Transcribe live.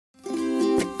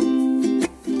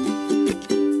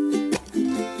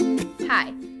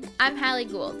I'm Hallie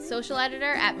Gould, social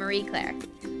editor at Marie Claire.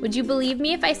 Would you believe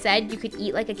me if I said you could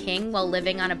eat like a king while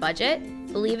living on a budget?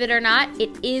 Believe it or not,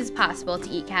 it is possible to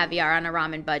eat caviar on a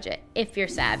ramen budget, if you're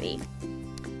savvy.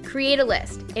 Create a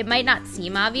list. It might not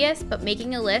seem obvious, but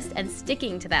making a list and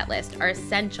sticking to that list are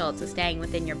essential to staying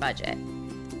within your budget.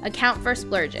 Account for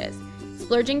splurges.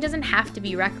 Splurging doesn't have to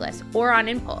be reckless or on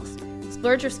impulse.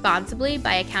 Splurge responsibly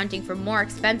by accounting for more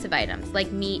expensive items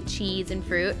like meat, cheese, and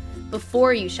fruit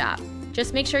before you shop.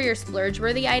 Just make sure your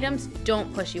splurge-worthy items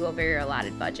don't push you over your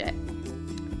allotted budget.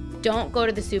 Don't go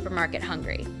to the supermarket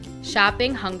hungry.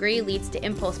 Shopping hungry leads to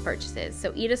impulse purchases,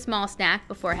 so eat a small snack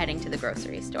before heading to the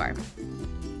grocery store.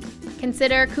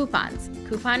 Consider coupons.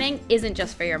 Couponing isn't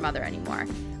just for your mother anymore.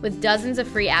 With dozens of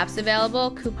free apps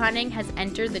available, couponing has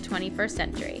entered the 21st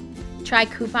century. Try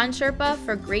Coupon Sherpa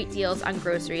for great deals on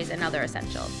groceries and other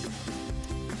essentials.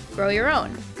 Grow your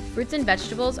own. Fruits and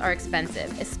vegetables are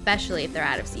expensive, especially if they're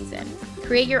out of season.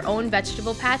 Create your own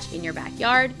vegetable patch in your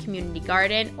backyard, community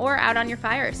garden, or out on your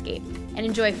fire escape, and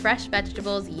enjoy fresh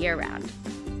vegetables year-round.